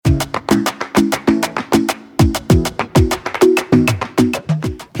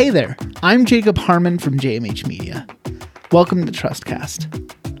Hey there, I'm Jacob Harmon from JMH Media. Welcome to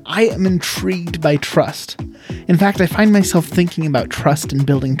TrustCast. I am intrigued by trust. In fact, I find myself thinking about trust and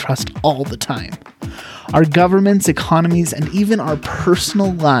building trust all the time. Our governments, economies, and even our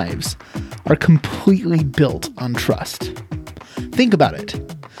personal lives are completely built on trust. Think about it.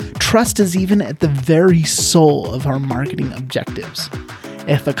 Trust is even at the very soul of our marketing objectives.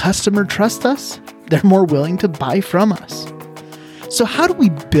 If a customer trusts us, they're more willing to buy from us. So how do we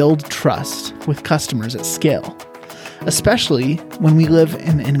build trust with customers at scale? Especially when we live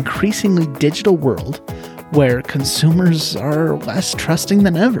in an increasingly digital world where consumers are less trusting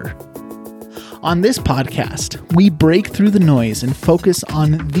than ever. On this podcast, we break through the noise and focus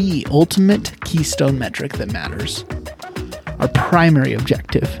on the ultimate keystone metric that matters. Our primary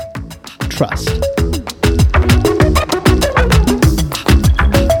objective, trust.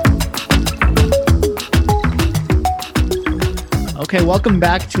 Okay, welcome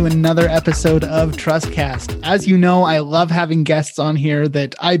back to another episode of TrustCast. As you know, I love having guests on here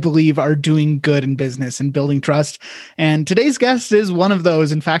that I believe are doing good in business and building trust. And today's guest is one of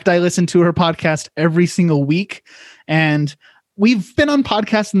those. In fact, I listen to her podcast every single week. And we've been on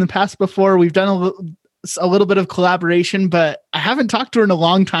podcasts in the past before. We've done a little bit of collaboration, but I haven't talked to her in a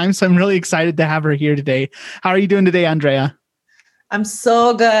long time. So I'm really excited to have her here today. How are you doing today, Andrea? I'm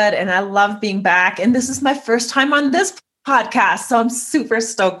so good. And I love being back. And this is my first time on this podcast. So I'm super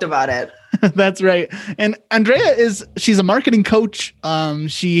stoked about it. That's right. And Andrea she's a marketing coach.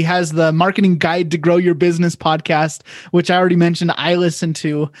 She has the Marketing Guide to Grow Your Business podcast, which I already mentioned I listen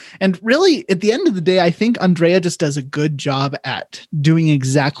to. And really, at the end of the day, I think Andrea just does a good job at doing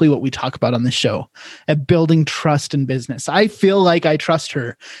exactly what we talk about on the show, at building trust in business. I feel like I trust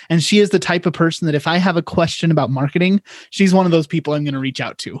her. And she is the type of person that if I have a question about marketing, she's one of those people I'm going to reach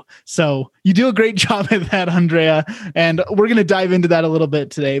out to. So you do a great job at that, Andrea. And we're going to dive into that a little bit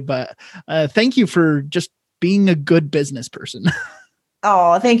today. But thank you for just being a good business person.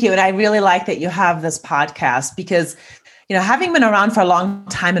 Oh, thank you. And I really like that you have this podcast because, having been around for a long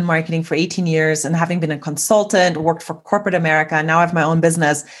time in marketing for 18 years and having been a consultant, worked for corporate America, and now I have my own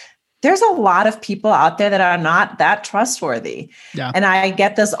business, there's a lot of people out there that are not that trustworthy. Yeah. And I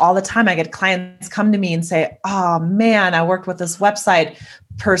get this all the time. I get clients come to me and say, oh man, I worked with this website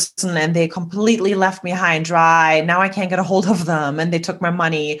person and they completely left me high and dry. Now I can't get a hold of them and they took my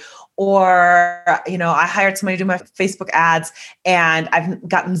money. Or, I hired somebody to do my Facebook ads and I've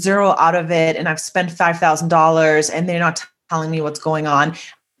gotten zero out of it and I've spent $5,000 and they're not telling me what's going on.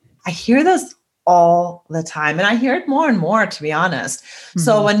 I hear this all the time and I hear it more and more, to be honest. Mm-hmm.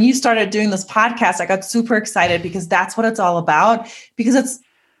 So when you started doing this podcast, I got super excited because that's what it's all about, because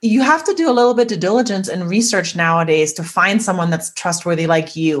you have to do a little bit due diligence and research nowadays to find someone that's trustworthy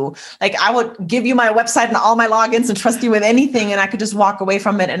like you. Like I would give you my website and all my logins and trust you with anything, and I could just walk away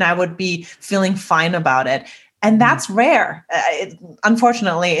from it and I would be feeling fine about it. And that's rare,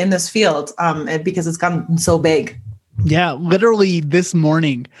 unfortunately, in this field because it's gotten so big. Yeah, literally this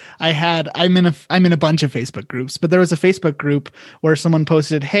morning I'm in a bunch of Facebook groups, but there was a Facebook group where someone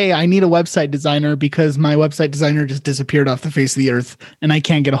posted, "Hey, I need a website designer because my website designer just disappeared off the face of the earth and I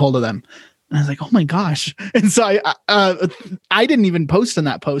can't get a hold of them." And I was like, "Oh my gosh." And so I didn't even post on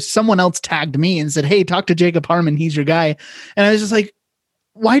that post. Someone else tagged me and said, "Hey, talk to Jacob Harmon. He's your guy." And I was just like,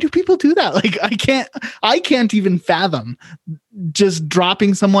 why do people do that? Like, I can't even fathom just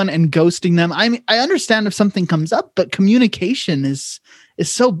dropping someone and ghosting them. I mean, I understand if something comes up, but communication is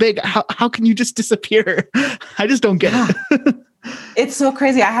so big. How can you just disappear? I just don't get it. It's so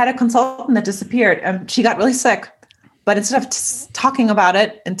crazy. I had a consultant that disappeared. She got really sick, but instead of talking about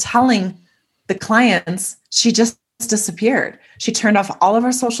it and telling the clients, she just disappeared. She turned off all of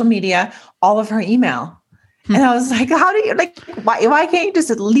her social media, all of her email. And I was like, how do you why can't you just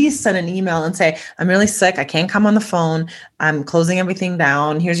at least send an email and say, I'm really sick. I can't come on the phone. I'm closing everything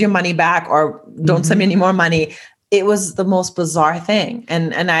down. Here's your money back, or don't send me any more money. It was the most bizarre thing.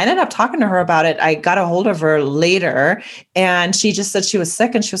 And I ended up talking to her about it. I got a hold of her later and she just said she was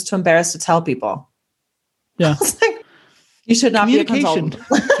sick and she was too embarrassed to tell people. Yeah. I was like, you should not be a consultant.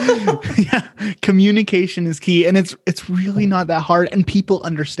 Yeah. Communication is key. And it's really not that hard. And people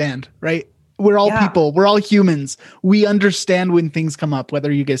understand, right? We're all people. We're all humans. We understand when things come up,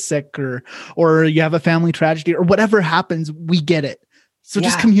 whether you get sick or you have a family tragedy or whatever happens, we get it. So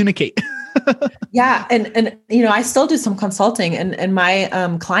just communicate. Yeah. And I still do some consulting and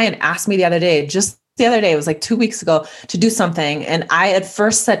my client asked me the other day, it was like 2 weeks ago, to do something. And I at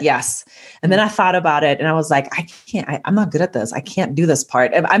first said yes. And then I thought about it and I was like, I'm not good at this. I can't do this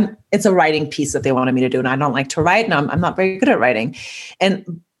part. It's a writing piece that they wanted me to do. And I don't like to write and I'm not very good at writing.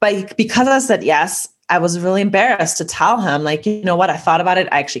 But because I said yes, I was really embarrassed to tell him, like, you know what, I thought about it.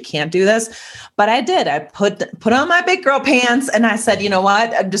 I actually can't do this, but I did. I put on my big girl pants and I said, you know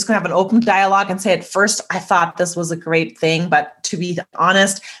what, I'm just going to have an open dialogue and say, at first I thought this was a great thing, but to be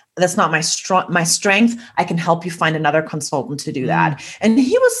honest, that's not my strength. I can help you find another consultant to do that. And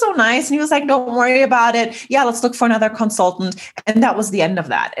he was so nice. And he was like, don't worry about it. Yeah, let's look for another consultant. And that was the end of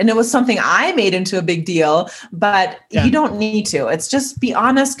that. And it was something I made into a big deal, but you don't need to. It's just be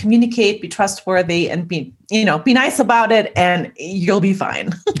honest, communicate, be trustworthy, and be nice about it, and you'll be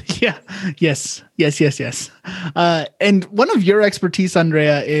fine. Yeah. Yes. And one of your expertise,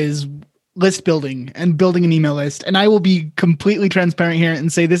 Andrea, is list building and building an email list. And I will be completely transparent here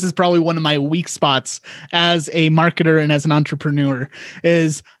and say this is probably one of my weak spots as a marketer and as an entrepreneur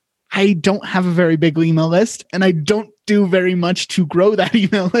is I don't have a very big email list, and I don't do very much to grow that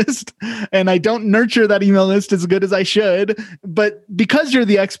email list, and I don't nurture that email list as good as I should. But because you're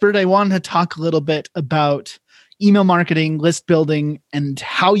the expert, I want to talk a little bit about email marketing, list building, and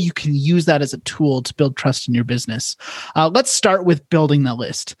how you can use that as a tool to build trust in your business. Let's start with building the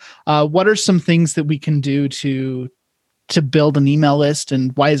list. What are some things that we can do to build an email list,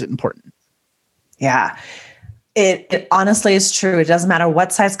 and why is it important? Yeah, it honestly is true. It doesn't matter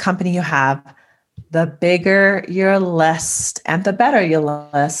what size company you have. The bigger your list and the better your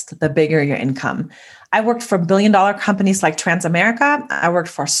list, the bigger your income. I worked for billion-dollar companies like Transamerica. I worked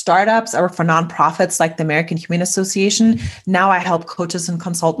for startups. I worked for nonprofits like the American Humane Association. Now I help coaches and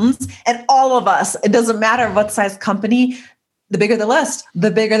consultants. And all of us, it doesn't matter what size company, the bigger the list, the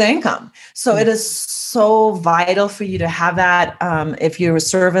bigger the income. So it is so vital for you to have that. If you're a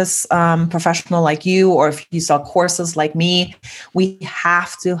service professional like you, or if you sell courses like me, we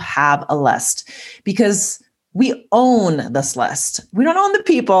have to have a list because we own this list. We don't own the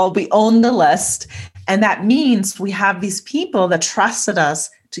people, we own the list. And that means we have these people that trusted us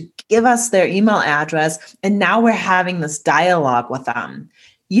to give us their email address. And now we're having this dialogue with them.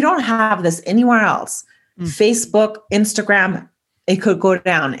 You don't have this anywhere else. Facebook, Instagram, it could go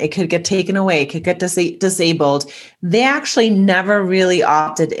down. It could get taken away. It could get disabled. They actually never really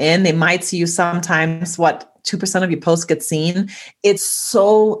opted in. They might see you sometimes, 2% of your posts get seen. It's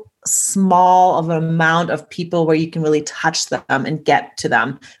so small of an amount of people where you can really touch them and get to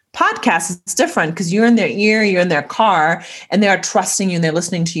them. Podcasts, it's different because you're in their ear, you're in their car, and they are trusting you and they're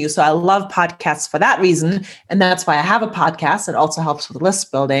listening to you. So I love podcasts for that reason. And that's why I have a podcast. It also helps with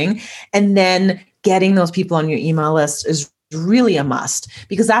list building. And then getting those people on your email list is really a must,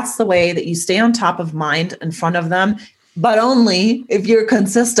 because that's the way that you stay on top of mind in front of them, but only if you're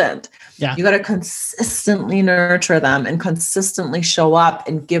consistent. Yeah. You got to consistently nurture them and consistently show up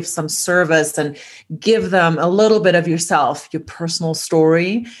and give some service and give them a little bit of yourself, your personal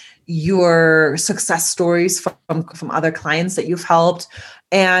story, your success stories from other clients that you've helped,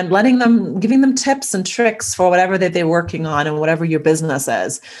 and giving them tips and tricks for whatever that they're working on and whatever your business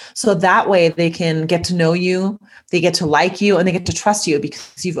is. So that way they can get to know you, they get to like you, and they get to trust you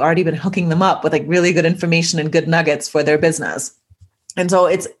because you've already been hooking them up with like really good information and good nuggets for their business. And so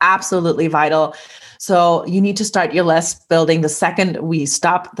it's absolutely vital. So you need to start your list building the second we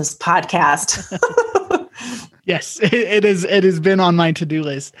stop this podcast. Yes, it has been on my to-do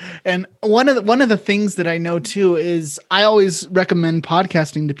list. And one of the things that I know too is I always recommend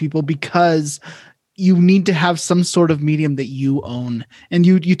podcasting to people because you need to have some sort of medium that you own. And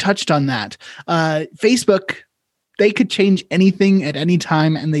you touched on that. Facebook, they could change anything at any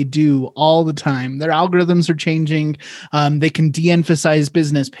time, and they do all the time. Their algorithms are changing. They can de-emphasize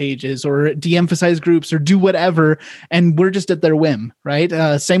business pages or de-emphasize groups or do whatever, and we're just at their whim, right?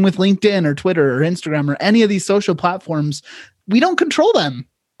 Same with LinkedIn or Twitter or Instagram or any of these social platforms. We don't control them.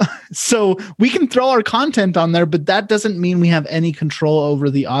 So we can throw our content on there, but that doesn't mean we have any control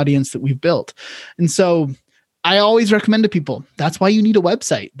over the audience that we've built. And so I always recommend to people, that's why you need a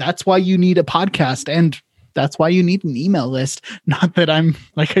website. That's why you need a podcast. And that's why you need an email list. Not that I'm,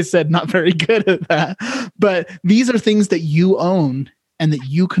 like I said, not very good at that, but these are things that you own and that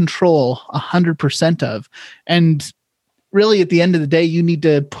you control 100% of. And really at the end of the day, you need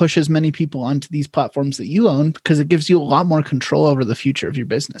to push as many people onto these platforms that you own because it gives you a lot more control over the future of your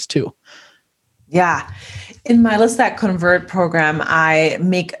business too. Yeah. In my List That Convert program, I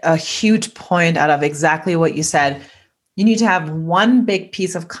make a huge point out of exactly what you said. You need to have one big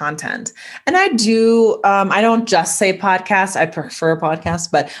piece of content. And I don't just say podcast. I prefer podcasts,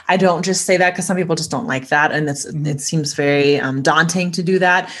 but I don't just say that because some people just don't like that. And it seems very daunting to do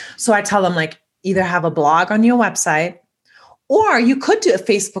that. So I tell them either have a blog on your website, or you could do a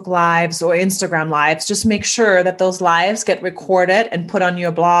Facebook Lives or Instagram Lives. Just make sure that those lives get recorded and put on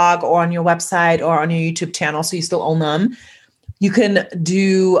your blog or on your website or on your YouTube channel so you still own them. You can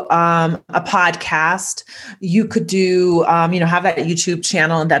do a podcast. You could do, have that YouTube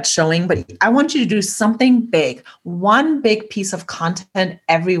channel that's showing, but I want you to do something big, one big piece of content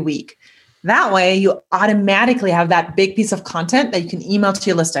every week. That way you automatically have that big piece of content that you can email to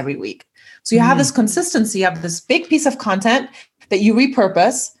your list every week. So you have this consistency, you have this big piece of content that you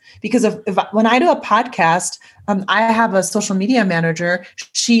repurpose. Because when I do a podcast, I have a social media manager.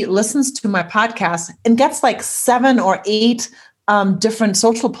 She listens to my podcast and gets like 7 or 8 different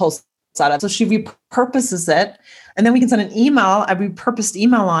social posts out of it. So she repurposes it. And then we can send an email, a repurposed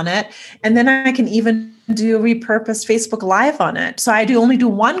email on it. And then I can even do a repurposed Facebook Live on it. So I only do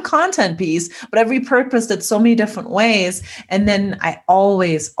one content piece, but I've repurposed it so many different ways. And then I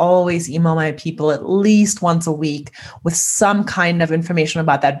always email my people at least once a week with some kind of information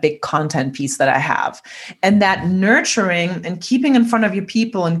about that big content piece that I have. And that nurturing and keeping in front of your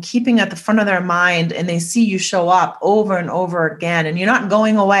people and keeping at the front of their mind, and they see you show up over and over again, and you're not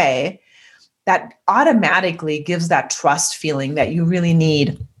going away, that automatically gives that trust feeling that you really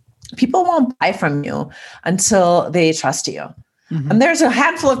need. People won't buy from you until they trust you. Mm-hmm. And there's a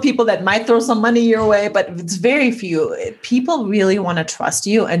handful of people that might throw some money your way, but it's very few. People really want to trust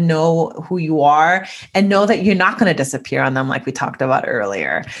you and know who you are and know that you're not going to disappear on them like we talked about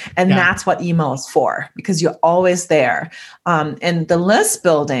earlier. And that's what email is for, because you're always there. And the list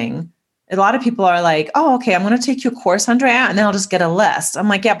building, a lot of people are like, oh, okay, I'm going to take your course, Andrea, and then I'll just get a list. I'm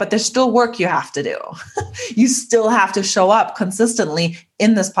like, yeah, but there's still work you have to do. You still have to show up consistently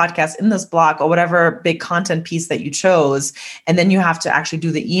in this podcast, in this blog, or whatever big content piece that you chose. And then you have to actually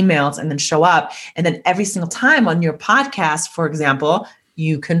do the emails and then show up. And then every single time on your podcast, for example,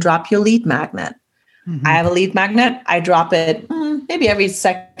 you can drop your lead magnet. Mm-hmm. I have a lead magnet. I drop it maybe every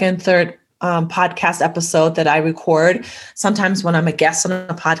second, third podcast episode that I record. Sometimes when I'm a guest on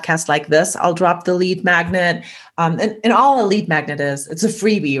a podcast like this, I'll drop the lead magnet. And all a lead magnet is, it's a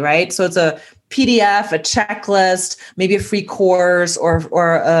freebie, right? So it's a PDF, a checklist, maybe a free course or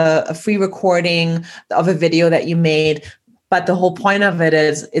a free recording of a video that you made. But the whole point of it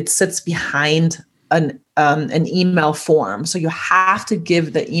is it sits behind an email form. So you have to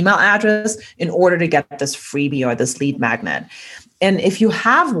give the email address in order to get this freebie or this lead magnet. And if you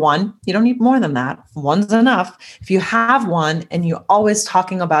have one, you don't need more than that. One's enough. If you have one and you're always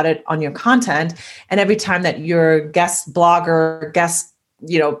talking about it on your content, and every time that your guest blogger, guest,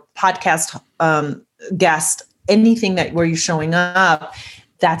 podcast guest, anything that where you're showing up,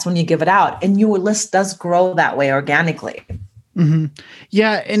 that's when you give it out. And your list does grow that way organically. Mm-hmm.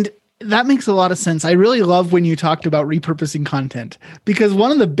 Yeah. And that makes a lot of sense. I really love when you talked about repurposing content, because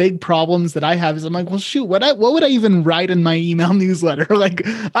one of the big problems that I have is I'm like, well, shoot, what would I even write in my email newsletter? Like,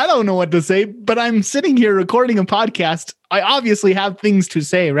 I don't know what to say, but I'm sitting here recording a podcast. I obviously have things to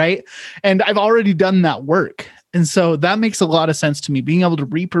say, right? And I've already done that work. And so that makes a lot of sense to me, being able to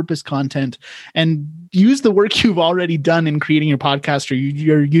repurpose content and use the work you've already done in creating your podcast or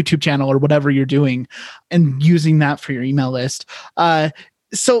your YouTube channel or whatever you're doing, and using that for your email list.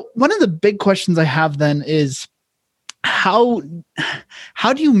 So one of the big questions I have then is how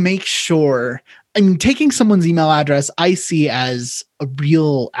do you make sure, taking someone's email address, I see as a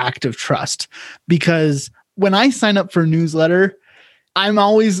real act of trust, because when I sign up for a newsletter, I'm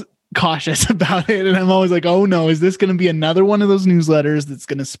always cautious about it. And I'm always like, oh no, is this going to be another one of those newsletters that's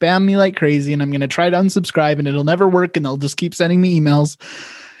going to spam me like crazy? And I'm going to try to unsubscribe and it'll never work. And they'll just keep sending me emails.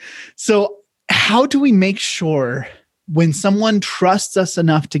 So how do we make sure when someone trusts us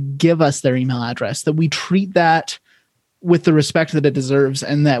enough to give us their email address, that we treat that with the respect that it deserves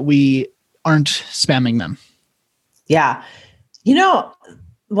and that we aren't spamming them? Yeah.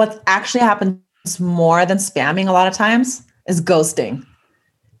 What actually happens more than spamming a lot of times is ghosting.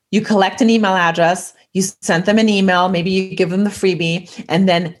 You collect an email address, you send them an email, maybe you give them the freebie, and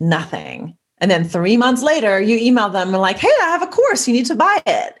then nothing. And then 3 months later, you email them and like, hey, I have a course, you need to buy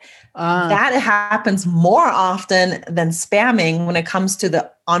it. That happens more often than spamming when it comes to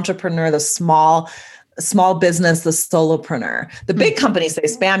the entrepreneur, the small business, the solopreneur. The big companies, they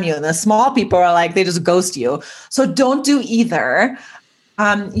spam you, and the small people are like, they just ghost you. So don't do either.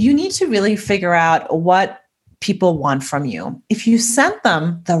 You need to really figure out what people want from you. If you sent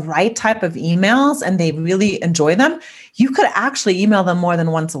them the right type of emails and they really enjoy them, you could actually email them more than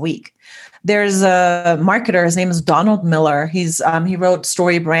once a week. There's a marketer, his name is Donald Miller. He wrote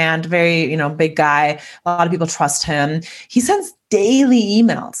StoryBrand, very, big guy. A lot of people trust him. He sends daily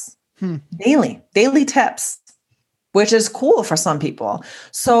emails, daily tips, which is cool for some people.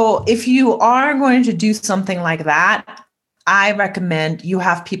 So if you are going to do something like that, I recommend you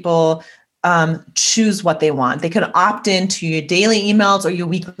have people choose what they want. They can opt into your daily emails or your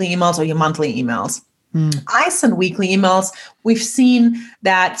weekly emails or your monthly emails. I send weekly emails. We've seen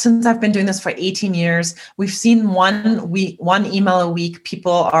that since I've been doing this for 18 years, we've seen one email a week.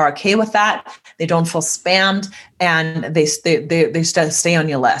 People are okay with that. They don't feel spammed, and they stay on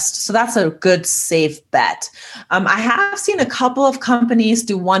your list. So that's a good, safe bet. I have seen a couple of companies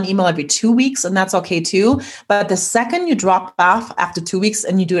do one email every 2 weeks, and that's okay too. But the second you drop off after 2 weeks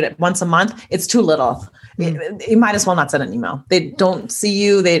and you do it once a month, it's too little. You might as well not send an email. They don't see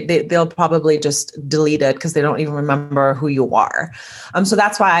you. They'll probably just delete it because they don't even remember who you are. So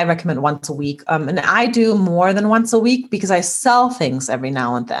that's why I recommend once a week. And I do more than once a week because I sell things every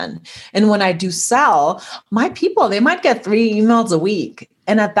now and then. And when I do sell, my people, they might get 3 emails a week.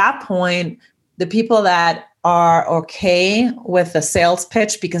 And at that point, the people that are okay with the sales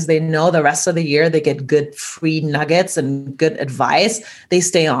pitch because they know the rest of the year they get good free nuggets and good advice, they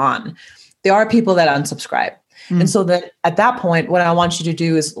stay on. There are people that unsubscribe. And so that at that point, what I want you to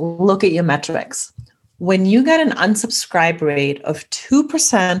do is look at your metrics. When you get an unsubscribe rate of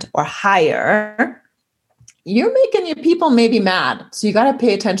 2% or higher, you're making your people maybe mad. So you got to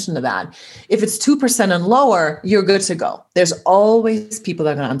pay attention to that. If it's 2% and lower, you're good to go. There's always people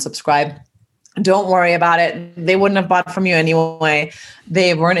that are going to unsubscribe. Don't worry about it. They wouldn't have bought from you anyway.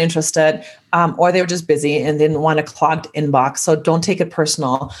 They weren't interested, or they were just busy and didn't want a clogged inbox. So don't take it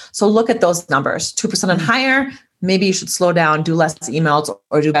personal. So look at those numbers, 2% and higher. Maybe you should slow down, do less emails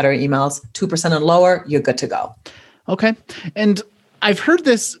or do better emails. 2% and lower, you're good to go. Okay. And I've heard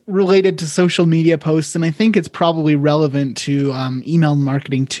this related to social media posts, and I think it's probably relevant to email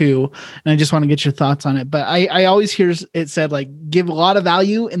marketing too. And I just want to get your thoughts on it. But I always hear it said, like, give a lot of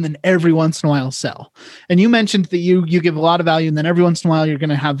value and then every once in a while sell. And you mentioned that you give a lot of value and then every once in a while you're going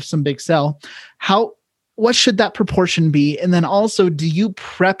to have some big sell. What should that proportion be? And then also, do you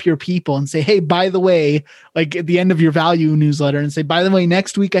prep your people and say, hey, by the way, like at the end of your value newsletter, and say, by the way,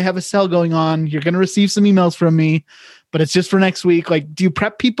 next week I have a sale going on. You're going to receive some emails from me, but it's just for next week. Like, do you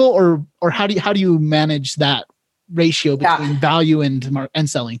prep people, or how do you manage that ratio between value and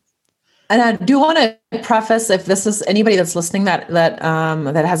selling? And I do want to preface, if this is anybody that's listening that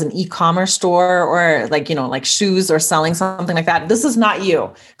has an e-commerce store or like shoes or selling something like that, this is not you,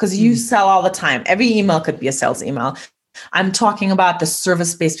 because you sell all the time. Every email could be a sales email. I'm talking about the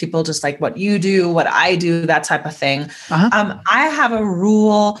service-based people, just like what you do, what I do, that type of thing. I have a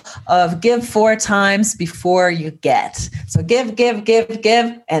rule of give 4 times before you get. So give,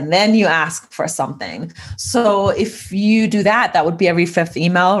 and then you ask for something. So if you do that, that would be every 5th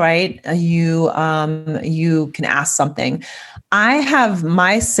email, right? You can ask something. I have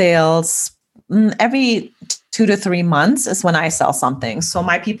my sales every 2 to 3 months is when I sell something. So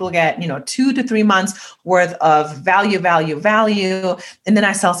my people get, 2 to 3 months worth of value. And then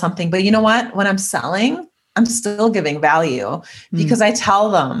I sell something. But you know what? When I'm selling, I'm still giving value because I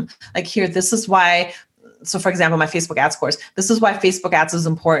tell them, like, here, this is why. So for example, my Facebook ads course, this is why Facebook ads is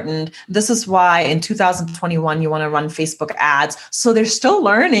important. This is why in 2021, you want to run Facebook ads. So they're still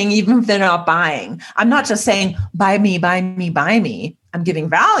learning, even if they're not buying. I'm not just saying, buy me. I'm giving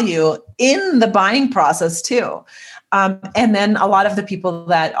value in the buying process too. And then a lot of the people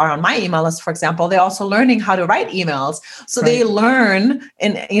that are on my email list, for example, they're also learning how to write emails. So they learn,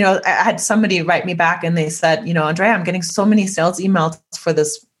 and, I had somebody write me back and they said, Andrea, I'm getting so many sales emails for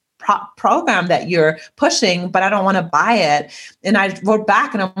this program that you're pushing, but I don't want to buy it. And I wrote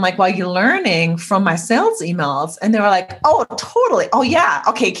back and I'm like, well, you're learning from my sales emails. And they were like, oh, totally. Oh yeah.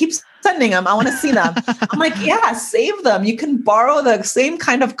 Okay. Keep sending them. I want to see them. I'm like, yeah, save them. You can borrow the same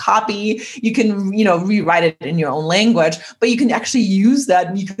kind of copy. You can, rewrite it in your own language, but you can actually use that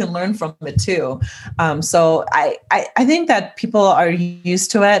and you can learn from it too. So I think that people are used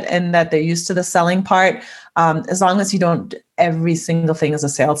to it and that they're used to the selling part. As long as you don't, every single thing is a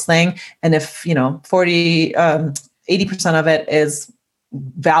sales thing. And if, 80% of it is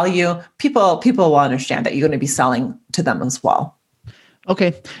value, people will understand that you're going to be selling to them as well.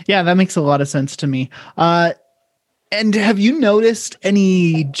 Okay. Yeah, that makes a lot of sense to me. And have you noticed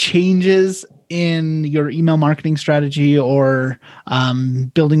any changes in your email marketing strategy or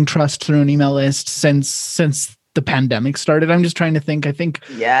building trust through an email list since the pandemic started? I'm just trying to think. I think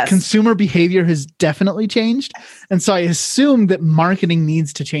consumer behavior has definitely changed. And so I assume that marketing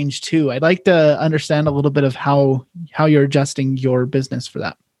needs to change too. I'd like to understand a little bit of how you're adjusting your business for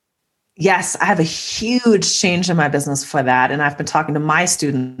that. Yes, I have a huge change in my business for that. And I've been talking to my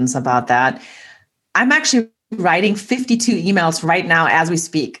students about that. I'm actually writing 52 emails right now as we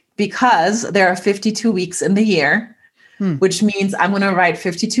speak, because there are 52 weeks in the year, which means I'm going to write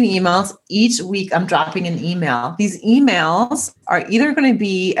 52 emails. Each week I'm dropping an email. These emails are either going to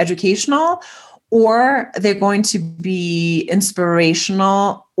be educational or they're going to be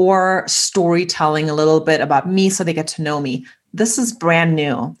inspirational or storytelling a little bit about me so they get to know me. This is brand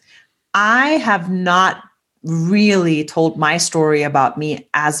new. I have not really told my story about me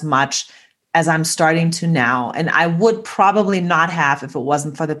as much as I'm starting to now. And I would probably not have if it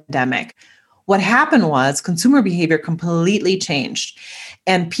wasn't for the pandemic. What happened was consumer behavior completely changed,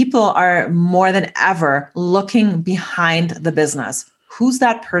 and people are more than ever looking behind the business. Who's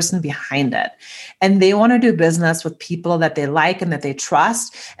that person behind it? And they want to do business with people that they like and that they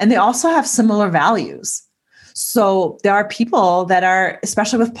trust. And they also have similar values. So there are people that are,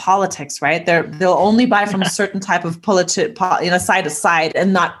 especially with politics, right? They'll only buy from a certain type of side to side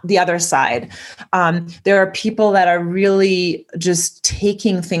and not the other side. There are people that are really just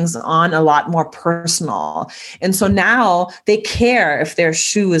taking things on a lot more personal. And so now they care if their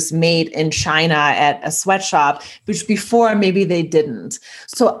shoe is made in China at a sweatshop, which before maybe they didn't.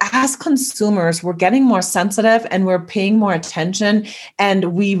 So as consumers, we're getting more sensitive and we're paying more attention,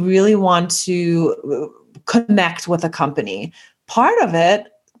 and we really want to connect with a company. Part of it,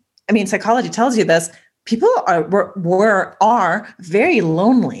 I mean, psychology tells you this, people are very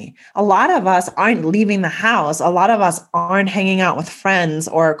lonely. A lot of us aren't leaving the house. A lot of us aren't hanging out with friends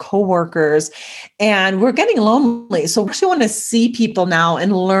or coworkers, and we're getting lonely. So we actually want to see people now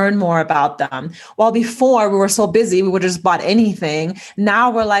and learn more about them. While before we were so busy, we would just bought anything.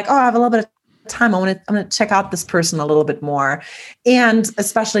 Now we're like, oh, I have a little bit of time. I'm going to check out this person a little bit more. And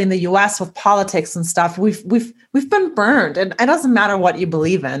especially in the US with politics and stuff, we've been burned. And it doesn't matter what you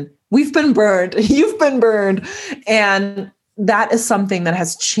believe in. We've been burned. You've been burned. And that is something that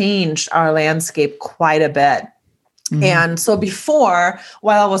has changed our landscape quite a bit. Mm-hmm. And so before,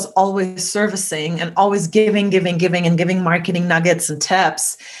 while I was always servicing and always giving and giving marketing nuggets and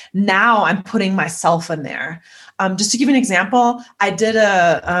tips, now I'm putting myself in there. Just to give you an example, I did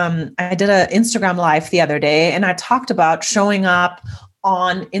a Instagram live the other day, and I talked about showing up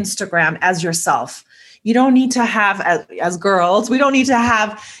on Instagram as yourself. You don't need to have, as girls, we don't need to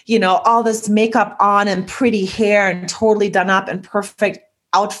have, all this makeup on and pretty hair and totally done up and perfect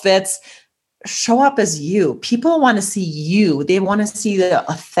outfits. Show up as you. People want to see you. They want to see the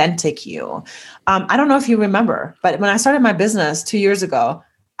authentic you. I don't know if you remember, but when I started my business 2 years ago,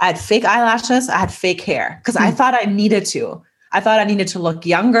 I had fake eyelashes. I had fake hair because I thought I needed to. I thought I needed to look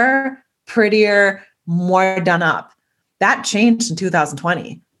younger, prettier, more done up. That changed in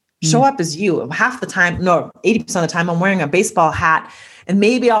 2020. Show up as you. Half the time, no, 80% of the time, I'm wearing a baseball hat, and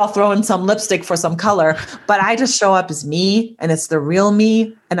maybe I'll throw in some lipstick for some color, but I just show up as me, and it's the real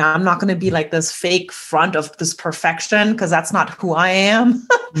me. And I'm not going to be like this fake front of this perfection, because that's not who I am.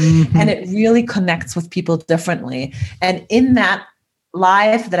 Mm-hmm. And it really connects with people differently. And in that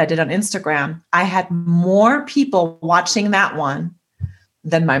live that I did on Instagram, I had more people watching that one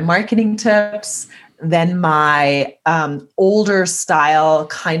than my marketing tips, than my older style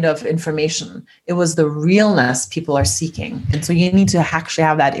kind of information. It was the realness people are seeking. And so you need to actually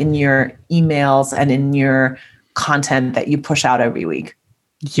have that in your emails and in your content that you push out every week.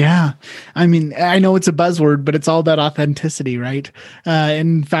 Yeah. I mean, I know it's a buzzword, but it's all about authenticity, right?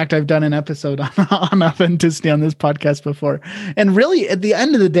 In fact, I've done an episode on authenticity on this podcast before. And really, at the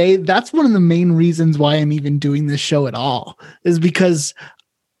end of the day, that's one of the main reasons why I'm even doing this show at all, is because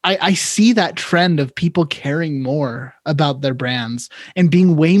I see that trend of people caring more about their brands and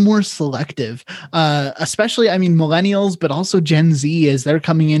being way more selective, especially, I mean, millennials, but also Gen Z, as they're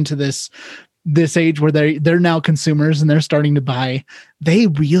coming into this age where they're now consumers and they're starting to buy. They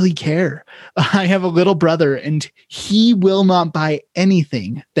really care. I have a little brother, and he will not buy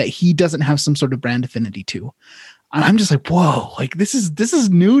anything that he doesn't have some sort of brand affinity to. And I'm just like, whoa, like this is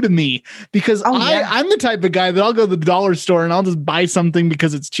new to me, because I'm the type of guy that I'll go to the dollar store and I'll just buy something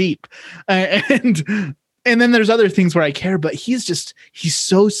because it's cheap. And then there's other things where I care, but he's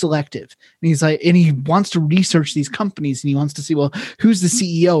so selective, and he wants to research these companies, and he wants to see, well, who's the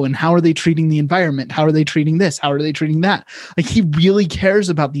CEO and how are they treating the environment? How are they treating this? How are they treating that? Like, he really cares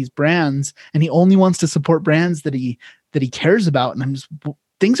about these brands, and he only wants to support brands that he cares about. And I'm just,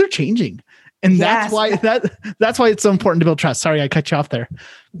 things are changing. And that's why it's so important to build trust. Sorry, I cut you off there.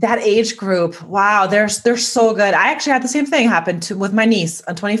 That age group, wow, they're so good. I actually had the same thing happen with my niece,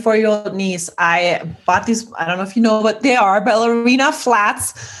 a 24-year-old niece. I bought these, I don't know if you know what they are, ballerina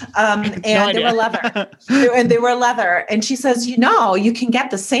flats, and they were leather. They were leather. And she says, you can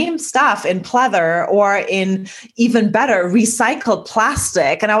get the same stuff in pleather or in even better recycled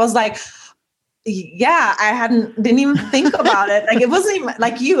plastic. And I was like, yeah, didn't even think about it. Like, it wasn't even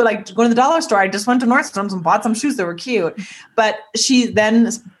like you, like going to the dollar store. I just went to Nordstrom's and bought some shoes that were cute. But she then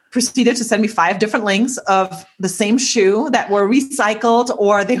proceeded to send me 5 different links of the same shoe that were recycled,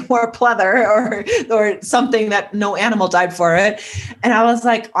 or they were pleather, or something that no animal died for it. And I was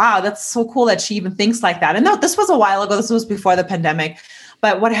like, wow, that's so cool that she even thinks like that. And no, this was a while ago. This was before the pandemic.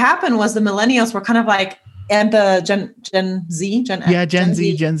 But what happened was the millennials were kind of like, and the Gen Z.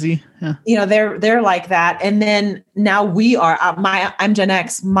 Yeah. They're like that. And then now we are, I'm Gen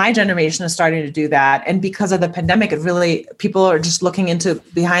X, my generation is starting to do that. And because of the pandemic, people are just looking into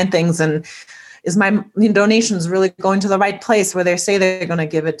behind things, and is my donations really going to the right place where they say they're going to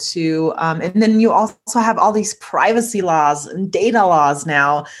give it to? And then you also have all these privacy laws and data laws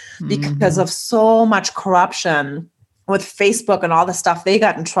now because of so much corruption with Facebook and all the stuff they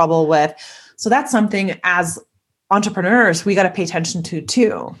got in trouble with. So that's something as entrepreneurs, we got to pay attention to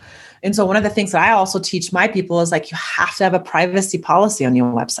too. And so one of the things that I also teach my people is like, you have to have a privacy policy on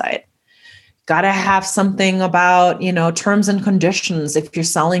your website. Got to have something about, terms and conditions. If you're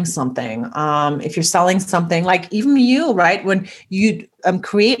selling something, like even you, right? When you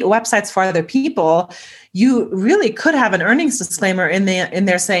create websites for other people, you really could have an earnings disclaimer in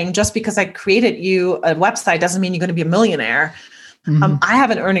there saying, just because I created you a website doesn't mean you're going to be a millionaire. I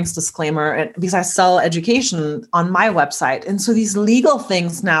have an earnings disclaimer because I sell education on my website. And so these legal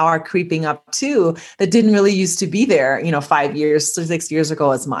things now are creeping up too, that didn't really used to be there, 5 years, 6 years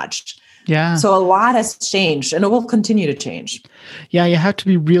ago as much. Yeah. So a lot has changed, and it will continue to change. Yeah, you have to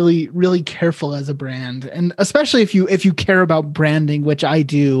be really, really careful as a brand. And especially if you care about branding, which I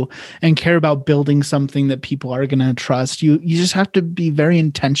do, and care about building something that people are going to trust, you just have to be very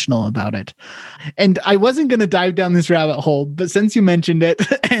intentional about it. And I wasn't going to dive down this rabbit hole, but since you mentioned it,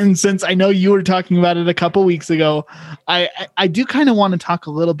 and since I know you were talking about it a couple weeks ago, I do kind of want to talk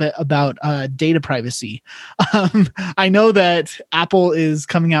a little bit about data privacy. I know that Apple is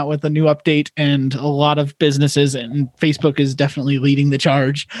coming out with a new update, and a lot of businesses, and Facebook is definitely leading the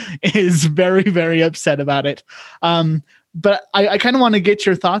charge, is very, very upset about it. But I kind of want to get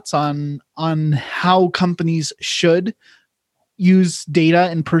your thoughts on how companies should use data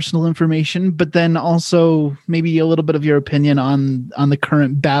and personal information, but then also maybe a little bit of your opinion on the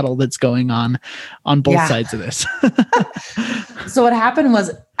current battle that's going on both sides of this. So what happened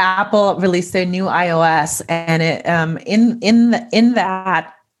was Apple released their new iOS, and it in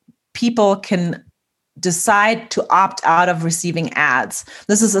that people can decide to opt out of receiving ads.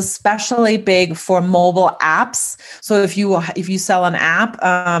 This is especially big for mobile apps. So if you sell an app,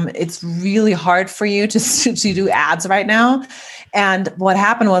 it's really hard for you to do ads right now. And what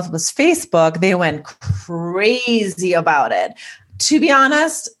happened was Facebook, they went crazy about it. To be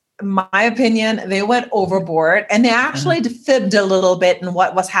honest, my opinion, they went overboard, and they actually fibbed a little bit in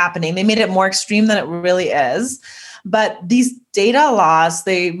what was happening. They made it more extreme than it really is. But these data laws,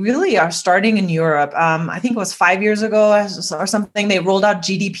 they really are starting in Europe. I think it was 5 years ago or something. They rolled out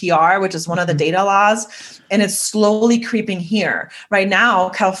GDPR, which is one of the data laws, and it's slowly creeping here. Right now,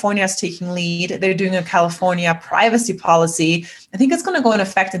 California is taking lead. They're doing a California privacy policy. I think it's going to go in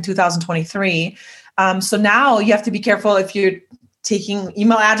effect in 2023. So now you have to be careful if you're taking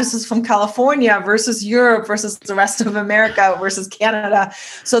email addresses from California versus Europe versus the rest of America versus Canada.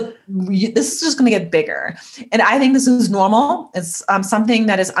 So this is just going to get bigger. And I think this is normal. It's something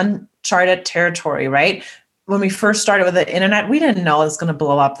that is uncharted territory, right? When we first started with the internet, we didn't know it was going to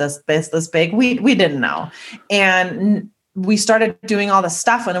blow up this big. We didn't know. And we started doing all this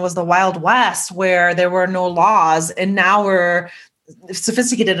stuff when it was the Wild West, where there were no laws. And now we're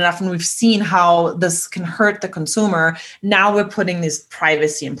sophisticated enough, and we've seen how this can hurt the consumer. Now we're putting this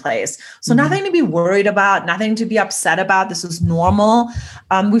privacy in place. So nothing to be worried about, nothing to be upset about. This is normal.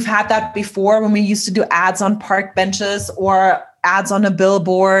 We've had that before when we used to do ads on park benches or ads on a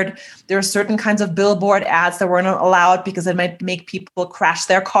billboard. There are certain kinds of billboard ads that weren't allowed because it might make people crash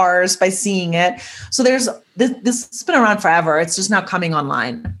their cars by seeing it. So this has been around forever. It's just now coming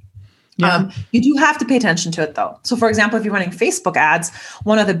online. Yeah. You do have to pay attention to it, though. So, for example, if you're running Facebook ads,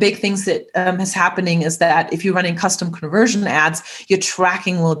 one of the big things that is happening is that if you're running custom conversion ads, your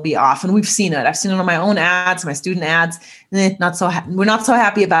tracking will be off. And we've seen it. I've seen it on my own ads, my student ads. We're not so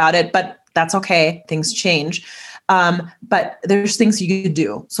happy about it, but that's okay. Things change. But there's things you could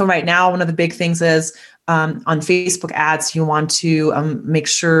do. So right now, one of the big things is on Facebook ads, you want to make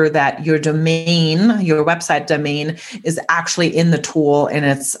sure that your domain, your website domain, is actually in the tool and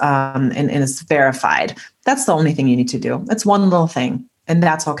it's verified. That's the only thing you need to do. It's one little thing, and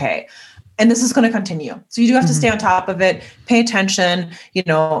that's okay. And this is going to continue. So you do have to stay on top of it, pay attention,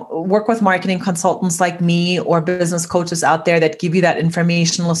 work with marketing consultants like me or business coaches out there that give you that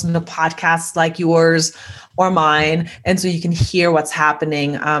information, listen to podcasts like yours or mine. And so you can hear what's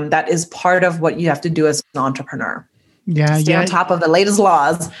happening. That is part of what you have to do as an entrepreneur. Yeah. Stay on top of the latest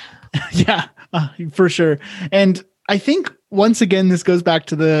laws. Yeah, for sure. And I think once again, this goes back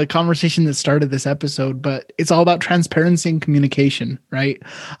to the conversation that started this episode, but it's all about transparency and communication, right?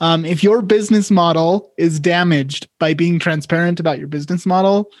 If your business model is damaged by being transparent about your business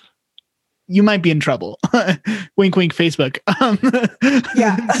model, you might be in trouble. Wink, wink, Facebook.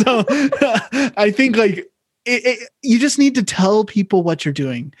 Yeah. So I think like you just need to tell people what you're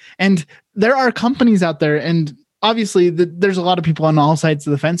doing. And there are companies out there, and obviously there's a lot of people on all sides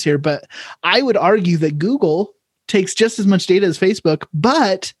of the fence here, but I would argue that Google takes just as much data as Facebook,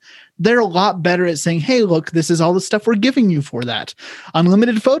 but they're a lot better at saying, hey, look, this is all the stuff we're giving you for that.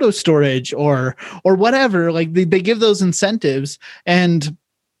 Unlimited photo storage or whatever. Like they give those incentives. And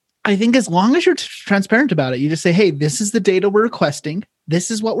I think as long as you're transparent about it, you just say, hey, this is the data we're requesting. This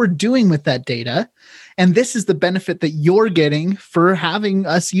is what we're doing with that data. And this is the benefit that you're getting for having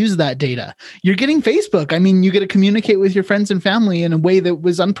us use that data. You're getting Facebook. I mean, you get to communicate with your friends and family in a way that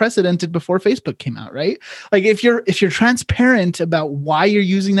was unprecedented before Facebook came out, right? Like if you're transparent about why you're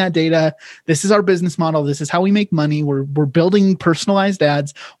using that data, this is our business model. This is how we make money. We're building personalized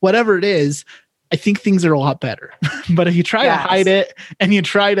ads, whatever it is. I think things are a lot better. But if you try to hide it and you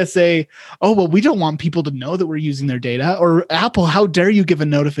try to say, oh, well, we don't want people to know that we're using their data, or Apple, how dare you give a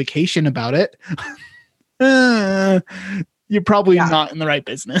notification about it? You're probably not in the right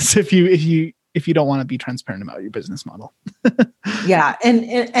business if you don't want to be transparent about your business model. Yeah.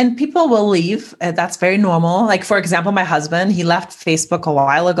 And people will leave. That's very normal. Like, for example, my husband, he left Facebook a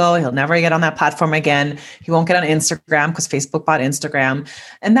while ago. He'll never get on that platform again. He won't get on Instagram because Facebook bought Instagram.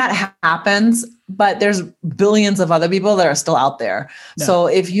 And that happens, but there's billions of other people that are still out there. No. So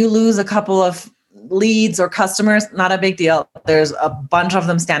if you lose a couple of leads or customers, not a big deal. There's a bunch of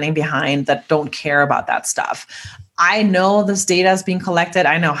them standing behind that don't care about that stuff. I know this data is being collected.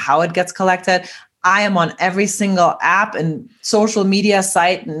 I know how it gets collected. I am on every single app and social media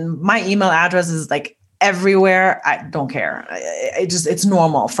site, and my email address is like everywhere. I don't care. It's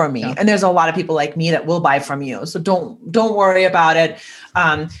normal for me. Yeah. And there's a lot of people like me that will buy from you. So don't worry about it.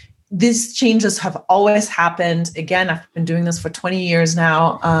 These changes have always happened. Again, I've been doing this for 20 years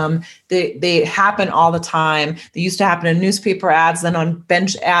now. They happen all the time. They used to happen in newspaper ads, then on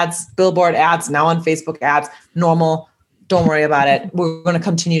bench ads, billboard ads, now on Facebook ads. Normal. Don't worry about it. We're going to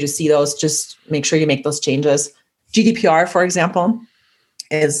continue to see those. Just make sure you make those changes. GDPR, for example,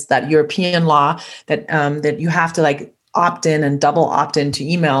 is that European law that you have to like opt in and double opt in to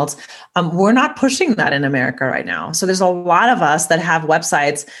emails. We're not pushing that in America right now. So there's a lot of us that have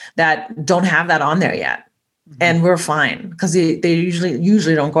websites that don't have that on there yet. Mm-hmm. And we're fine because they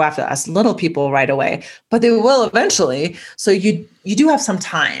usually don't go after us little people right away, but they will eventually. So you do have some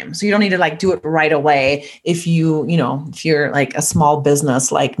time. So you don't need to like do it right away. If you're like a small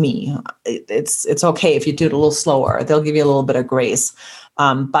business like me, it's okay if you do it a little slower. They'll give you a little bit of grace.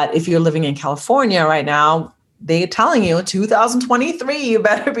 But if you're living in California right now, they're telling you 2023, you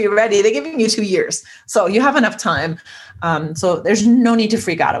better be ready. They're giving you 2 years. So you have enough time. So there's no need to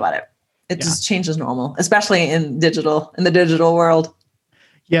freak out about it. It just changes normal, especially in the digital world.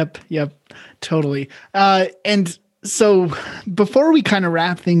 Yep. Totally. And so before we kind of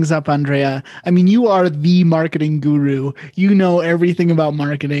wrap things up, Andrea, I mean, you are the marketing guru. You know everything about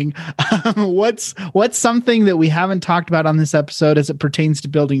marketing. What's something that we haven't talked about on this episode as it pertains to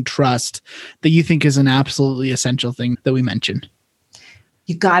building trust that you think is an absolutely essential thing that we mentioned?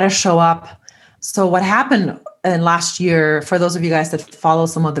 You got to show up. So what happened in last year, for those of you guys that follow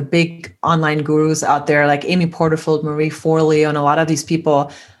some of the big online gurus out there, like Amy Porterfield, Marie Forleo, and a lot of these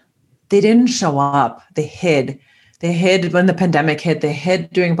people, they didn't show up. They hid. They hid when the pandemic hit. They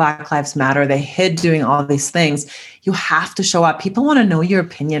hid during Black Lives Matter. They hid doing all these things. You have to show up. People want to know your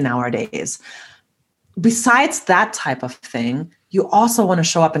opinion nowadays. Besides that type of thing, you also want to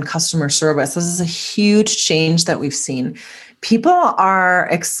show up in customer service. This is a huge change that we've seen. People are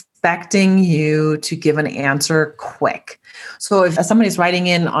expecting you to give an answer quick. So if somebody's writing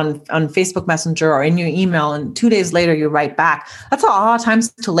in on Facebook Messenger or in your email and 2 days later you write back, that's a lot of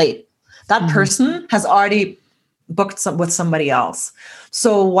times too late. That person has already booked with somebody else.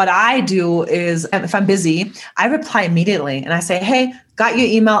 So what I do is, if I'm busy, I reply immediately and I say, hey, got your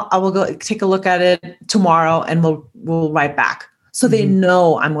email. I will go take a look at it tomorrow and we'll write back. So they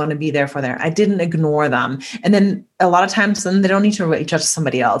know I'm going to be there for them. I didn't ignore them. And then a lot of times then they don't need to reach out to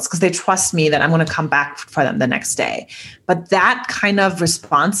somebody else because they trust me that I'm going to come back for them the next day. But that kind of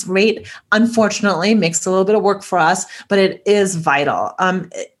response rate, unfortunately, makes a little bit of work for us, but it is vital.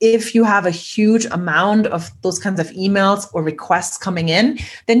 If you have a huge amount of those kinds of emails or requests coming in,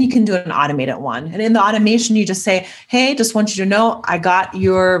 then you can do an automated one. And in the automation, you just say, hey, just want you to know, I got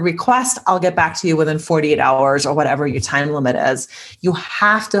your request. I'll get back to you within 48 hours or whatever your time limit is. You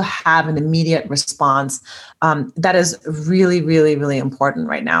have to have an immediate response. That is really, really, really important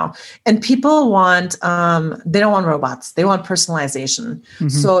right now. And people want, they don't want robots. They want personalization. Mm-hmm.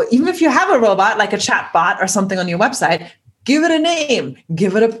 So even if you have a robot, like a chat bot or something on your website, give it a name,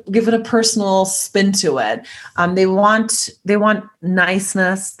 give it a personal spin to it. They want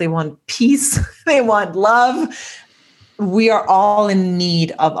niceness. They want peace. They want love. We are all in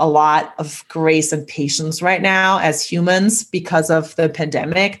need of a lot of grace and patience right now as humans because of the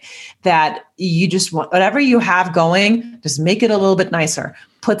pandemic, that you just want, whatever you have going, just make it a little bit nicer.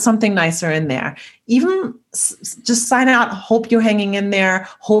 Put something nicer in there. Even just sign out, hope you're hanging in there,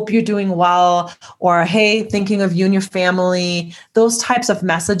 hope you're doing well, or hey, thinking of you and your family. Those types of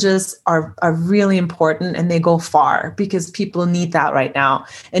messages are really important, and they go far because people need that right now.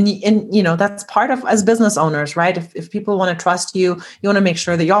 And you know, that's part of, as business owners, right? If people want to trust you, you want to make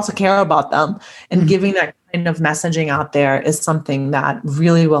sure that you also care about them, and giving that kind of messaging out there is something that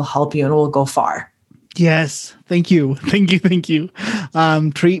really will help you and will go far. Yes. Thank you. Thank you.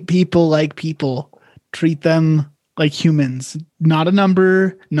 Treat people like people. Treat them like humans, not a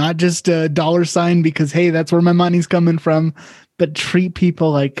number, not just a dollar sign because, hey, that's where my money's coming from, but treat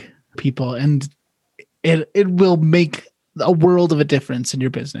people like people. And it will make a world of a difference in your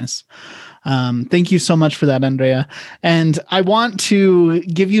business. Thank you so much for that, Andrea. And I want to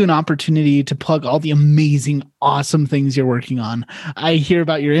give you an opportunity to plug all the amazing, awesome things you're working on. I hear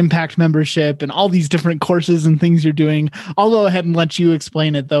about your Impact membership and all these different courses and things you're doing. I'll go ahead and let you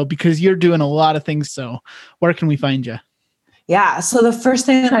explain it though, because you're doing a lot of things. So where can we find you? Yeah. So the first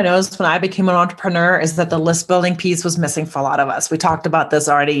thing that I noticed when I became an entrepreneur is that the list building piece was missing for a lot of us. We talked about this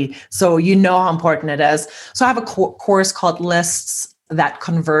already, so you know how important it is. So I have a course called Lists That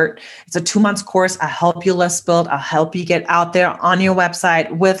Convert. It's a 2-month course. I'll help you list build. I'll help you get out there on your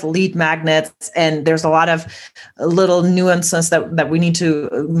website with lead magnets. And there's a lot of little nuances that we need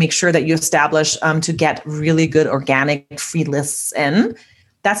to make sure that you establish to get really good organic free lists in.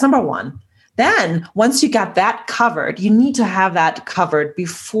 That's number one. Then once you got that covered, you need to have that covered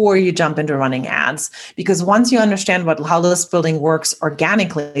before you jump into running ads. Because once you understand how list building works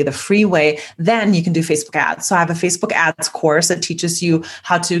organically, the free way, then you can do Facebook ads. So I have a Facebook ads course that teaches you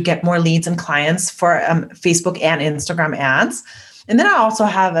how to get more leads and clients for Facebook and Instagram ads. And then I also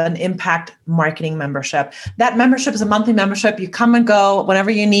have an Impact marketing membership. That membership is a monthly membership. You come and go whenever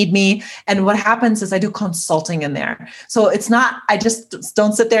you need me. And what happens is I do consulting in there. So it's not, I just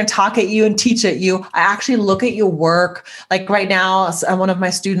don't sit there and talk at you and teach at you. I actually look at your work. Like right now, one of my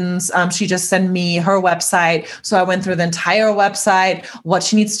students, she just sent me her website. So I went through the entire website, what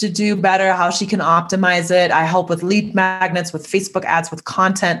she needs to do better, how she can optimize it. I help with lead magnets, with Facebook ads, with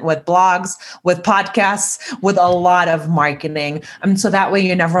content, with blogs, with podcasts, with a lot of marketing. So that way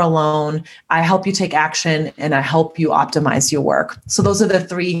you're never alone. I help you take action and I help you optimize your work. So those are the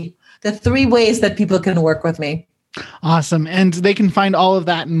three ways that people can work with me. Awesome. And they can find all of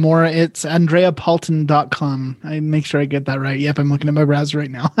that and more. It's andreapaulton.com. I make sure I get that right. Yep. I'm looking at my browser right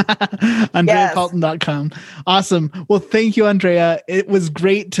now. andreapaulton.com. Awesome. Well, thank you, Andrea. It was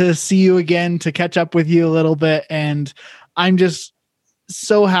great to see you again, to catch up with you a little bit. And I'm just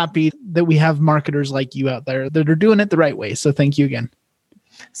so happy that we have marketers like you out there that are doing it the right way. So thank you again.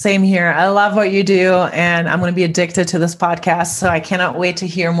 Same here. I love what you do, and I'm going to be addicted to this podcast. So I cannot wait to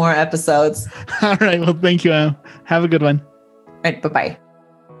hear more episodes. All right. Well, thank you. Have a good one. All right. Bye-bye.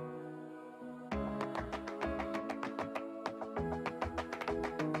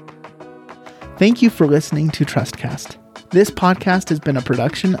 Thank you for listening to Trustcast. This podcast has been a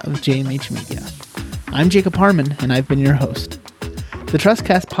production of JMH Media. I'm Jacob Harmon, and I've been your host. The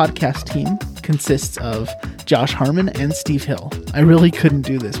Trustcast podcast team consists of Josh Harmon and Steve Hill. I really couldn't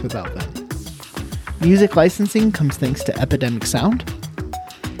do this without them. Music licensing comes thanks to Epidemic Sound.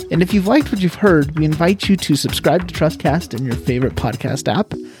 And if you've liked what you've heard, we invite you to subscribe to Trustcast in your favorite podcast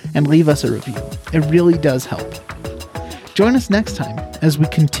app and leave us a review. It really does help. Join us next time as we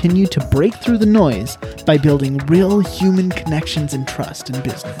continue to break through the noise by building real human connections and trust in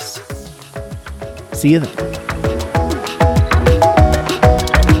business. See you then.